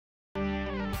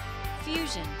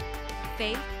Fusion.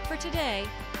 Faith for today,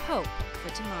 hope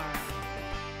for tomorrow.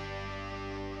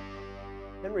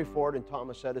 Henry Ford and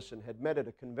Thomas Edison had met at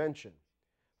a convention.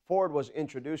 Ford was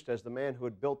introduced as the man who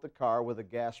had built the car with a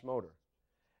gas motor.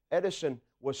 Edison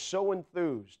was so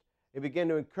enthused, he began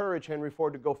to encourage Henry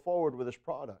Ford to go forward with his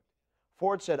product.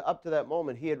 Ford said up to that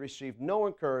moment he had received no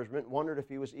encouragement and wondered if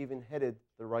he was even headed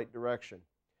the right direction.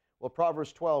 Well,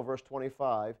 Proverbs 12, verse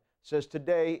 25 says,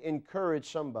 "Today encourage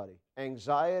somebody.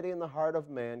 Anxiety in the heart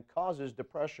of man causes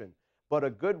depression, but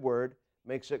a good word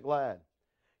makes it glad."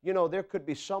 You know, there could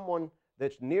be someone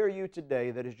that's near you today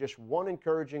that is just one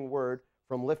encouraging word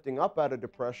from lifting up out of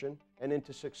depression and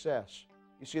into success.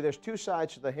 You see, there's two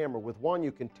sides to the hammer. With one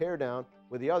you can tear down,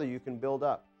 with the other you can build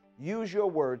up. Use your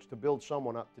words to build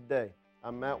someone up today.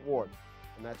 I'm Matt Ward,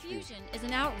 and that's Fusion is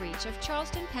an outreach of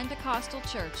Charleston Pentecostal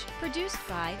Church, produced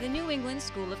by the New England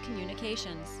School of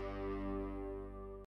Communications.